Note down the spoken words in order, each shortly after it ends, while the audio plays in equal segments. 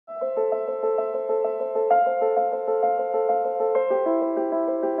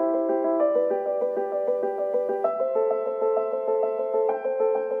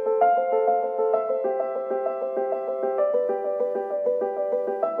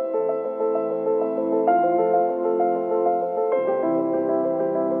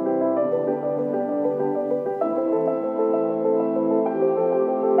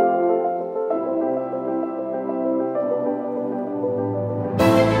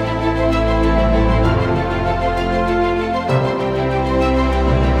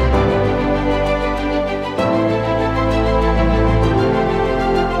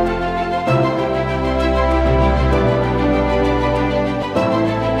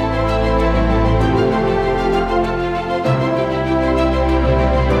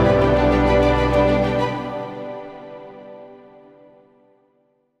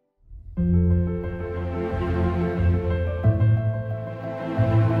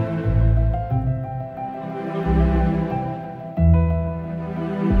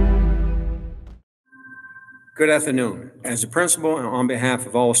Good afternoon. As the principal and on behalf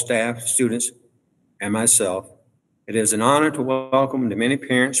of all staff, students, and myself, it is an honor to welcome the many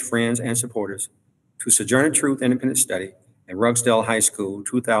parents, friends, and supporters to Sojourner Truth Independent Study at Rudsdale High School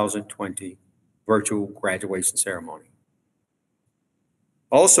 2020 virtual graduation ceremony.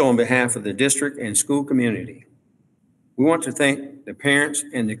 Also, on behalf of the district and school community, we want to thank the parents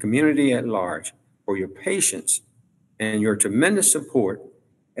and the community at large for your patience and your tremendous support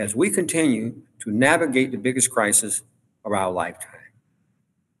as we continue to navigate the biggest crisis of our lifetime.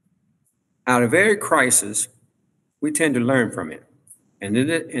 Out of every crisis, we tend to learn from it. And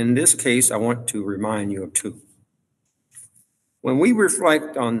in this case, I want to remind you of two. When we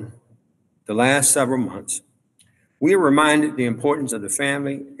reflect on the last several months, we are reminded the importance of the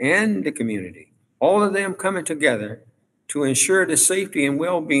family and the community, all of them coming together to ensure the safety and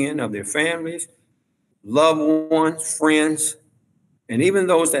well-being of their families, loved ones, friends, and even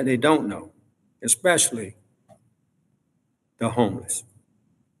those that they don't know, especially the homeless.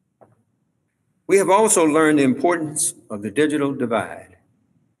 We have also learned the importance of the digital divide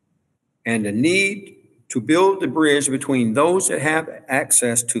and the need to build the bridge between those that have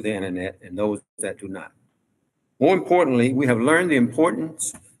access to the internet and those that do not. More importantly, we have learned the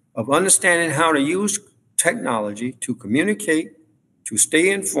importance of understanding how to use technology to communicate, to stay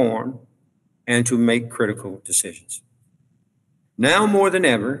informed, and to make critical decisions. Now more than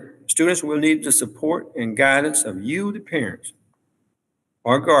ever, students will need the support and guidance of you, the parents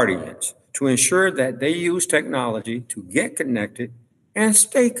or guardians, to ensure that they use technology to get connected and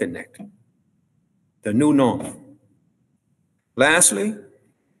stay connected, the new normal. Lastly,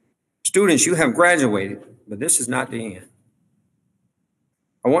 students, you have graduated, but this is not the end.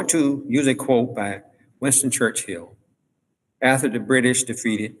 I want to use a quote by Winston Churchill after the British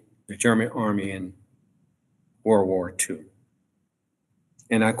defeated the German army in World War II.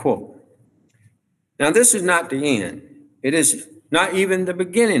 And I quote, "Now this is not the end. It is not even the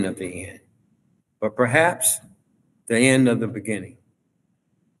beginning of the end, but perhaps the end of the beginning.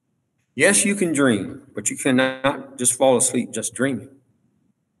 Yes, you can dream, but you cannot just fall asleep just dreaming.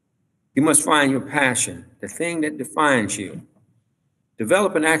 You must find your passion, the thing that defines you.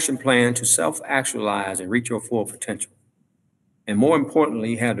 Develop an action plan to self-actualize and reach your full potential. And more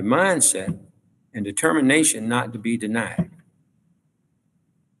importantly, have the mindset and determination not to be denied.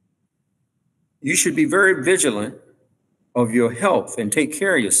 You should be very vigilant of your health and take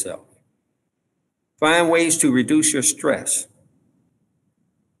care of yourself. Find ways to reduce your stress.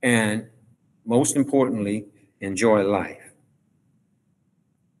 And most importantly, enjoy life."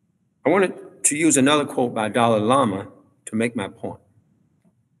 I wanted to use another quote by Dalai Lama to make my point.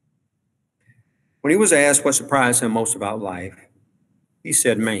 When he was asked what surprised him most about life, he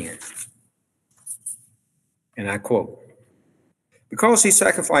said, "Man." And I quote, "Because he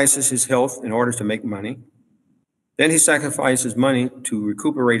sacrifices his health in order to make money, then he sacrifices money to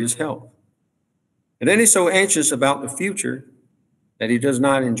recuperate his health. And then he's so anxious about the future that he does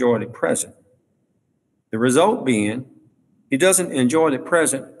not enjoy the present. The result being, he doesn't enjoy the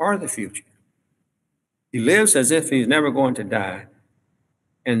present or the future. He lives as if he's never going to die,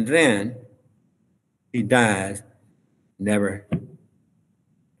 and then he dies never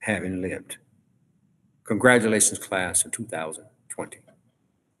having lived." Congratulations, class of 2020.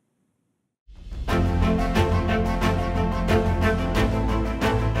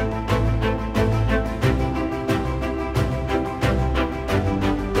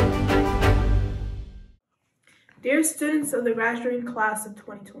 Dear students of the graduating class of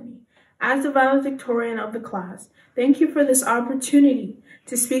 2020, as the valedictorian of the class, thank you for this opportunity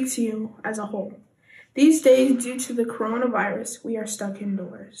to speak to you as a whole. These days, due to the coronavirus, we are stuck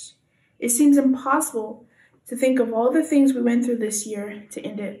indoors. It seems impossible to think of all the things we went through this year to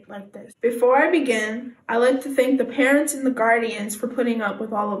end it like this. Before I begin, I'd like to thank the parents and the guardians for putting up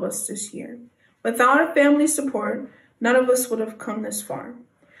with all of us this year. Without our family support, none of us would have come this far.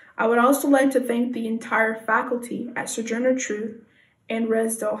 I would also like to thank the entire faculty at Sojourner Truth and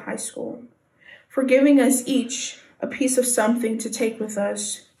Rudsdale High School for giving us each a piece of something to take with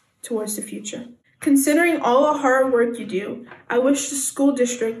us towards the future. Considering all the hard work you do, I wish the school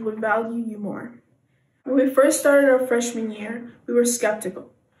district would value you more. When we first started our freshman year, we were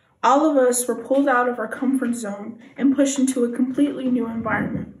skeptical. All of us were pulled out of our comfort zone and pushed into a completely new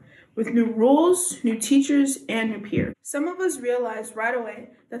environment, with new rules, new teachers, and new peers. Some of us realized right away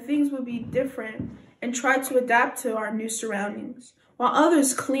that things would be different and tried to adapt to our new surroundings, while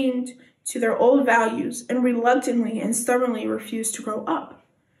others clinged to their old values and reluctantly and stubbornly refused to grow up.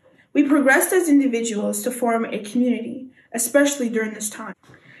 We progressed as individuals to form a community, especially during this time.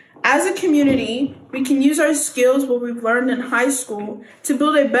 As a community, we can use our skills, what we've learned in high school, to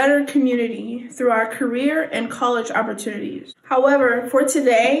build a better community through our career and college opportunities. However, for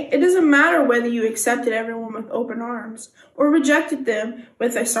today, it doesn't matter whether you accepted everyone with open arms or rejected them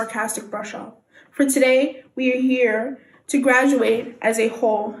with a sarcastic brush off. For today, we are here to graduate as a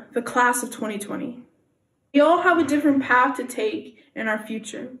whole, the class of 2020. We all have a different path to take in our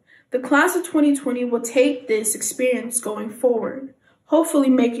future. The class of 2020 will take this experience going forward, hopefully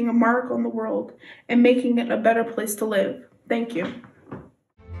making a mark on the world and making it a better place to live. Thank you.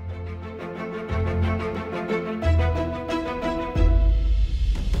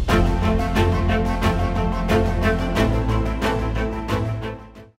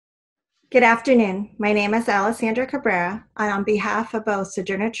 Good afternoon. My name is Alessandra Cabrera, and on behalf of both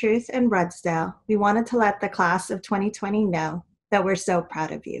Sojourner Truth and Rudsdale, we wanted to let the class of 2020 know that we're so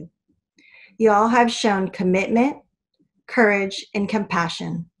proud of you. You all have shown commitment, courage, and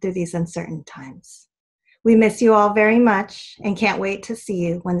compassion through these uncertain times. We miss you all very much and can't wait to see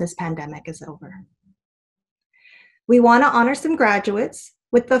you when this pandemic is over. We want to honor some graduates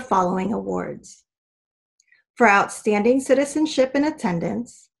with the following awards. For outstanding citizenship and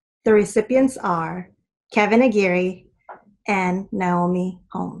attendance, the recipients are Kevin Aguirre and Naomi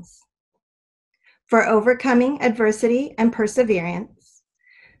Holmes. For overcoming adversity and perseverance,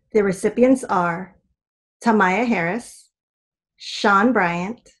 the recipients are Tamaya Harris, Sean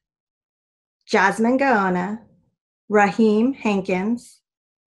Bryant, Jasmine Gaona, Raheem Hankins,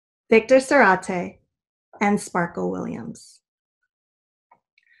 Victor Sarate, and Sparkle Williams.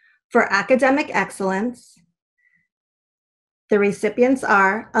 For academic excellence, the recipients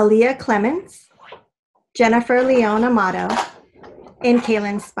are Aaliyah Clemens, Jennifer Leon Amato, and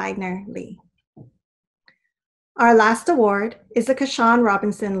Kaylin Spiedner Lee. Our last award is the Kashawn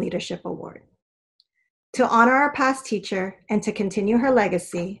Robinson Leadership Award. To honor our past teacher and to continue her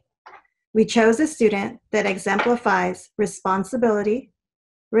legacy, we chose a student that exemplifies responsibility,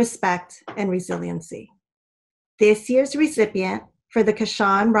 respect, and resiliency. This year's recipient for the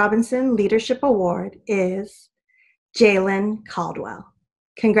Kashawn Robinson Leadership Award is Jalen Caldwell.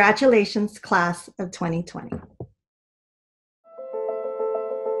 Congratulations, class of 2020.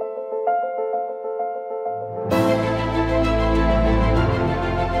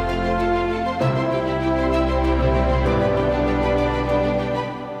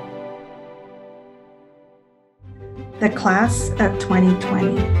 The class of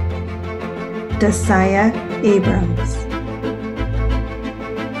 2020, Desaya Abrams,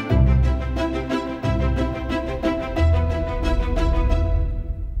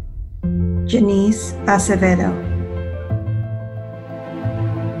 Janice Acevedo,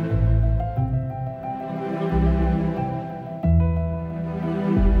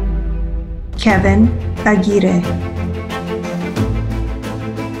 Kevin Aguirre,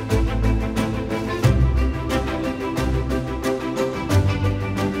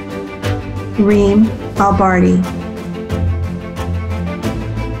 Reem Albardi,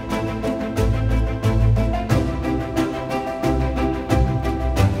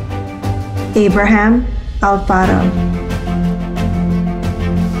 Abraham Alfaro,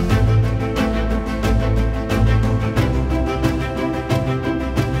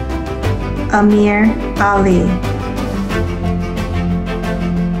 Amir Ali,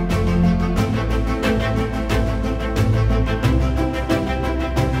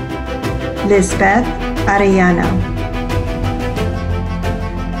 Lisbeth Arellano,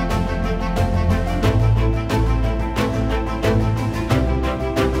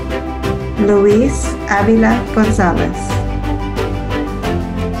 Luis Avila Gonzalez,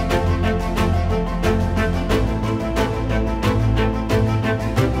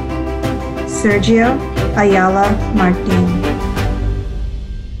 Sergio Ayala Martin,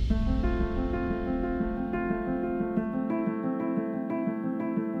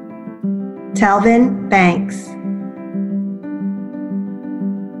 Talvin Banks,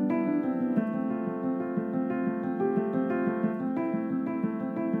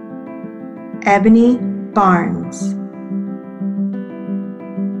 Ebony Barnes,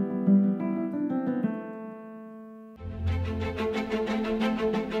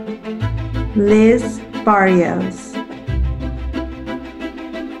 Liz Barrios,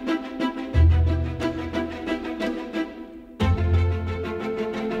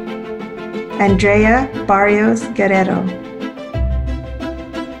 Andrea Barrios Guerrero,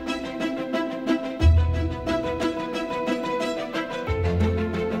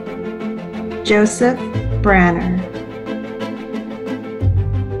 Joseph Branner,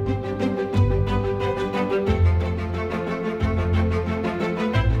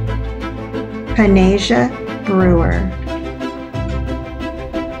 Panasia Brewer,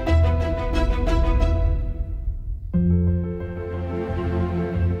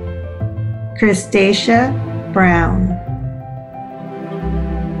 Christacia Brown.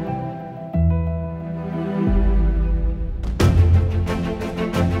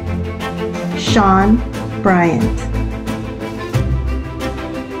 Sean Bryant.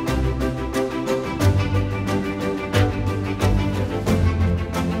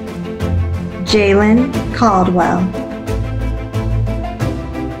 Jalen Caldwell.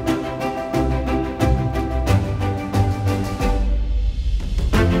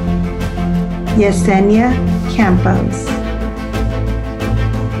 Yesenia Campos.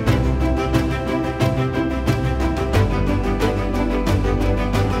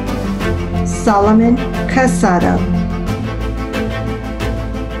 Solomon Casado.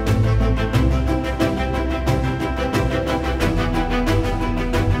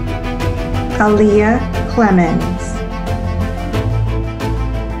 Aaliyah Clemens.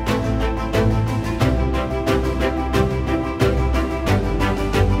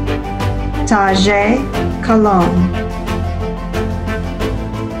 Tajay Colon.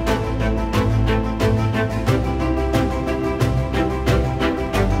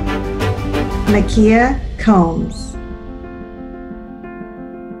 Makia Combs.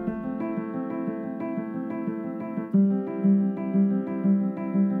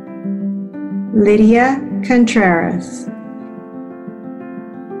 Lydia Contreras.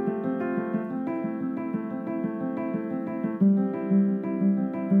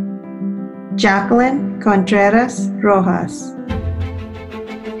 Jacqueline Contreras Rojas.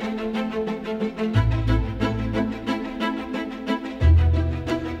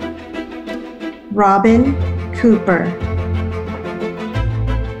 Robin Cooper.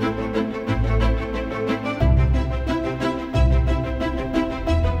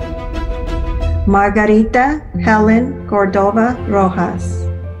 Margarita Helen Cordova Rojas.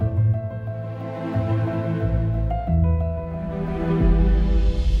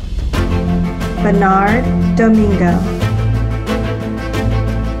 Bernard Domingo.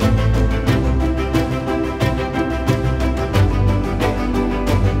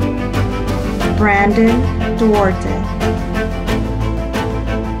 Brandon Duarte.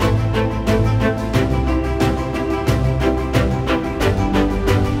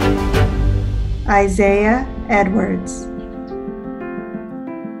 Isaiah Edwards.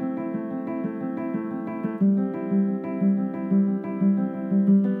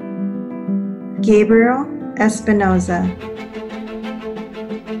 Gabriel Espinoza.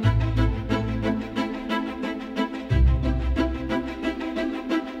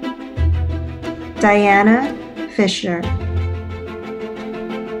 Diana Fisher.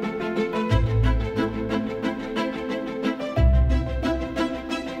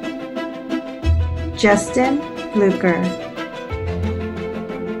 Justin Fluker.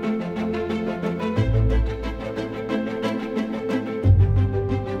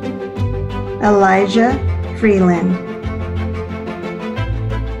 Elijah Freeland.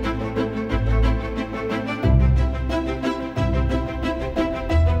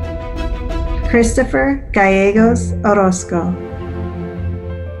 Christopher Gallegos Orozco.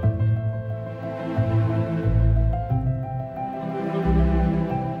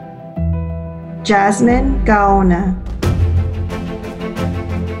 Jasmine Gaona.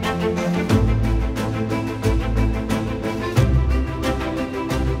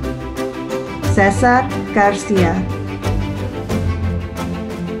 Cesar Garcia.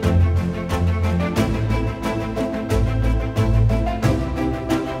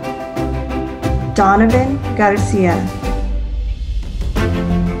 Donovan Garcia.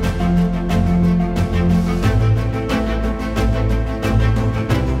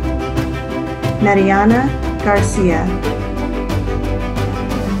 Mariana Garcia.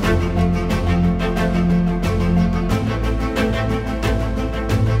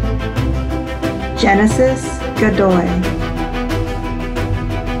 Genesis Godoy.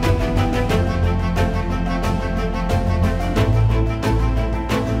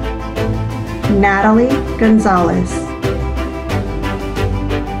 Natalie Gonzalez.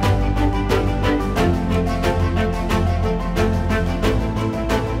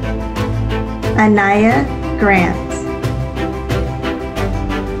 Anaya Grant.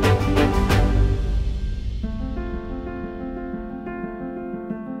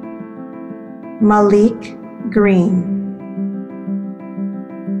 Malik Green.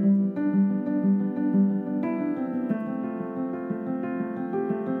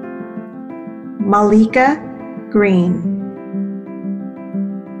 Malika Green.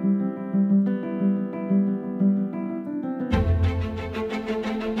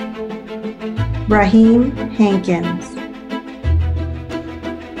 Raheem Hankins.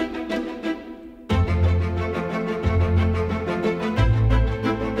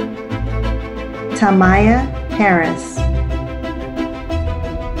 Tamaya Harris.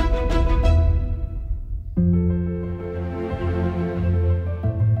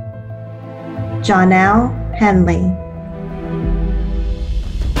 Jonelle Henley.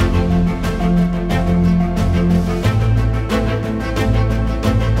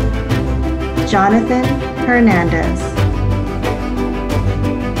 Jonathan Hernandez.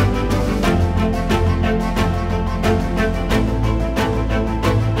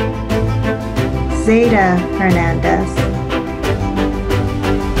 Zeta Hernandez.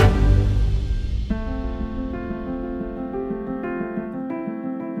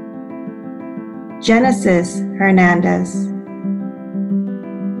 Genesis Hernandez.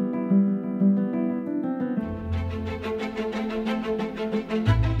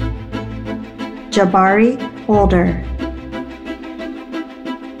 Jabari Holder.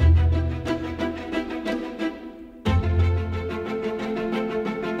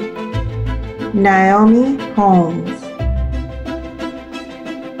 Naomi Holmes.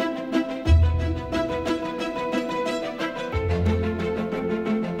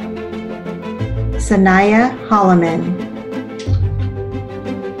 Sanaya Holloman.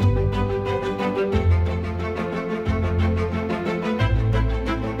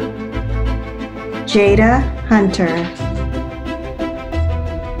 Jada Hunter.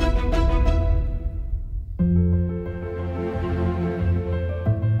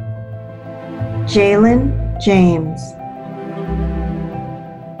 Jalen James.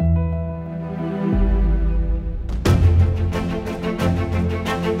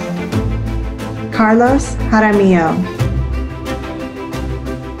 Carlos Jaramillo.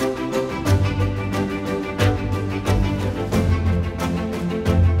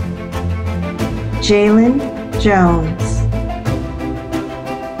 Jalen Jones.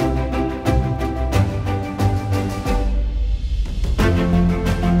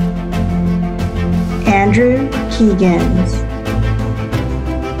 Andrew Keegans.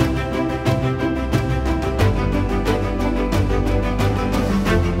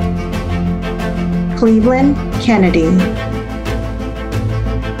 Cleveland Kennedy.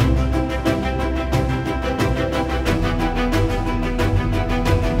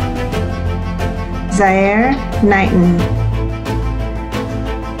 Zaire Knighton.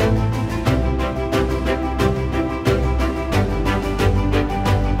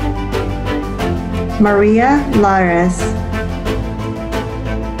 Maria Lares.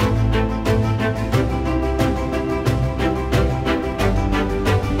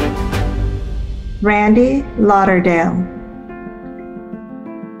 Randy Lauderdale.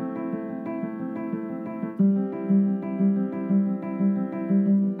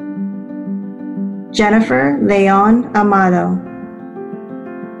 Jennifer Leon Amado.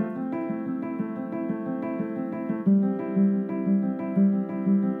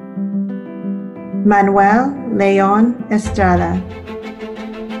 Manuel Leon Estrada.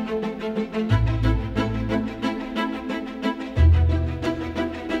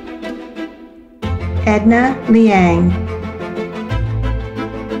 Edna Liang.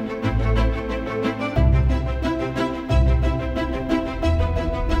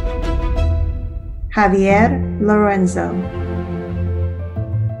 Javier Lorenzo.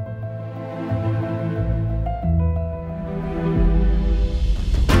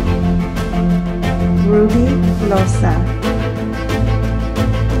 Ruby Loza.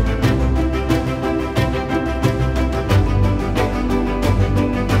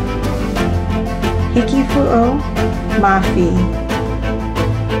 Hikifuo Mafi.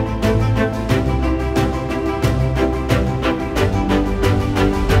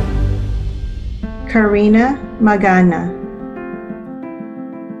 Karina Magana.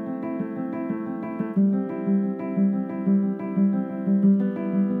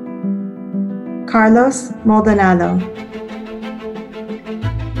 Carlos Maldonado.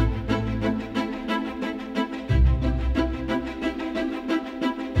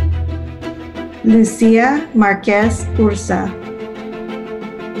 Lucia Marquez Ursa.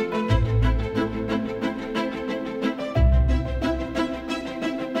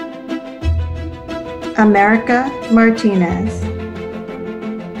 America Martinez.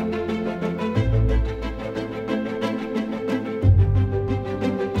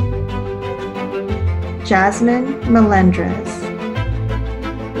 Jasmine Melendres.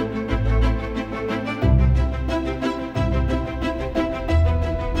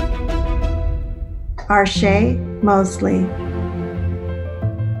 Arshay Mosley.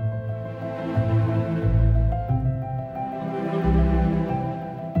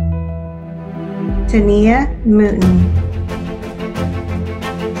 Tania Mooten.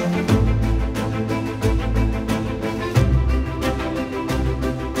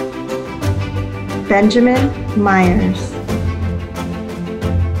 Benjamin Myers.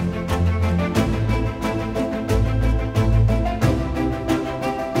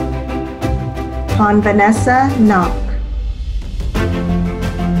 Juan Vanessa Knock.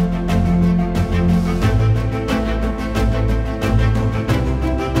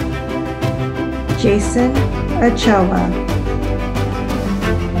 Jason Ochoa.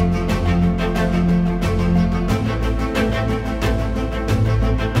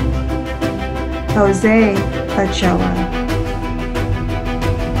 Jose Ochoa.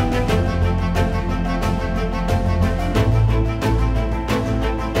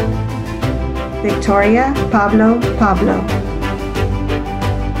 Victoria Pablo.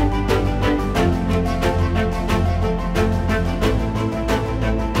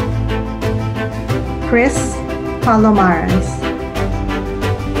 Chris Palomares.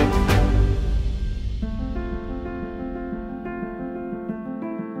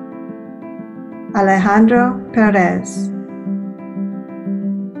 Alejandro Perez.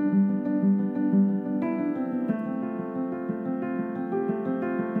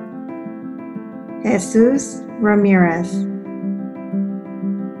 Jesus Ramirez.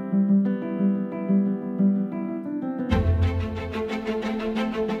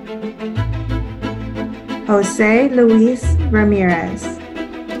 Jose Luis Ramirez.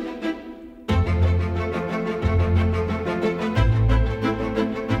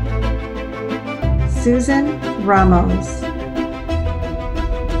 Susan Ramos.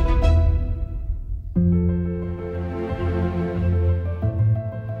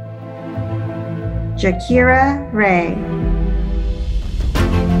 Jakira Ray.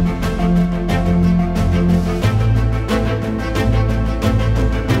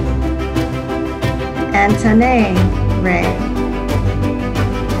 Antoine Ray.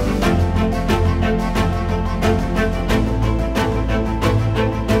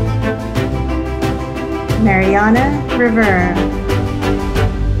 Mariana Rivera.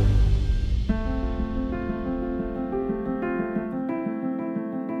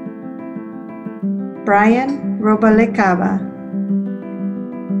 Brian Robalicaba.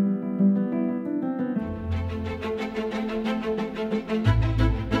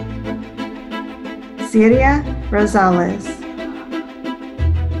 Syria Rosales.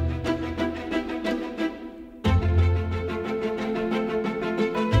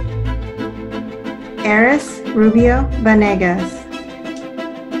 Eris Rubio Vanegas.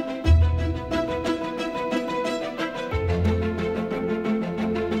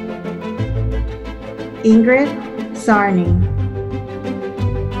 Ingrid Sarni.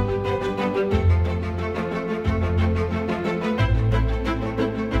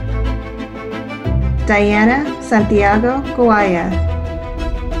 Diana Santiago Guaya.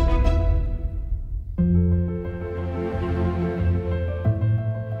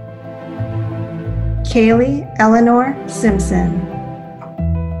 Kaylee Eleanor Simpson.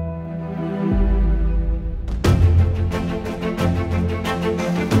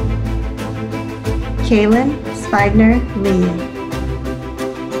 Kaylin Spigner Lee.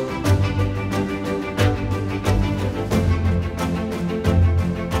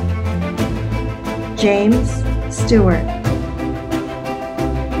 James Stewart.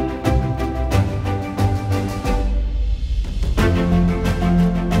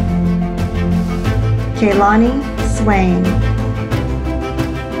 Kaylani Swain.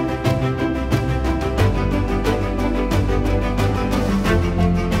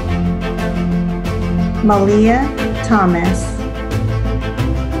 Malia Thomas.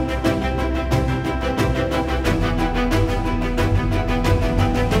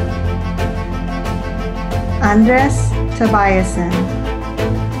 Andres Tobiasen.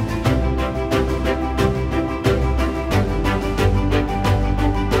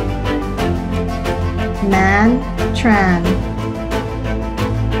 Man Tran.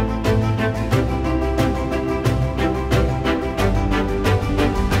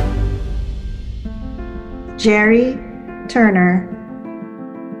 Jerry Turner.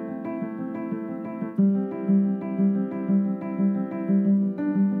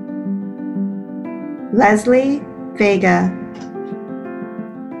 Leslie Vega.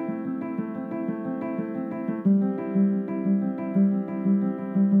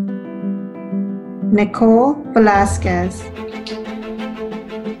 Nicole Velasquez.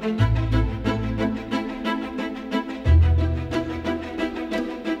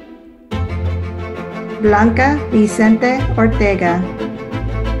 Blanca Vicente Ortega.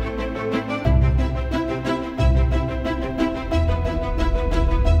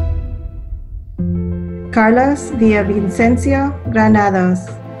 Carlos Villavicencio Granados.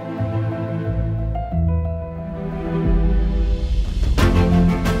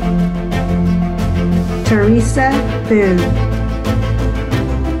 Teresa Boo.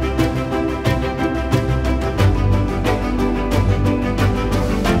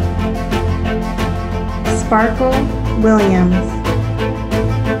 Sparkle Williams.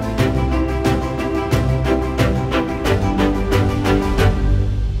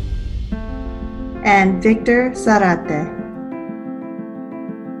 And Victor Zarate.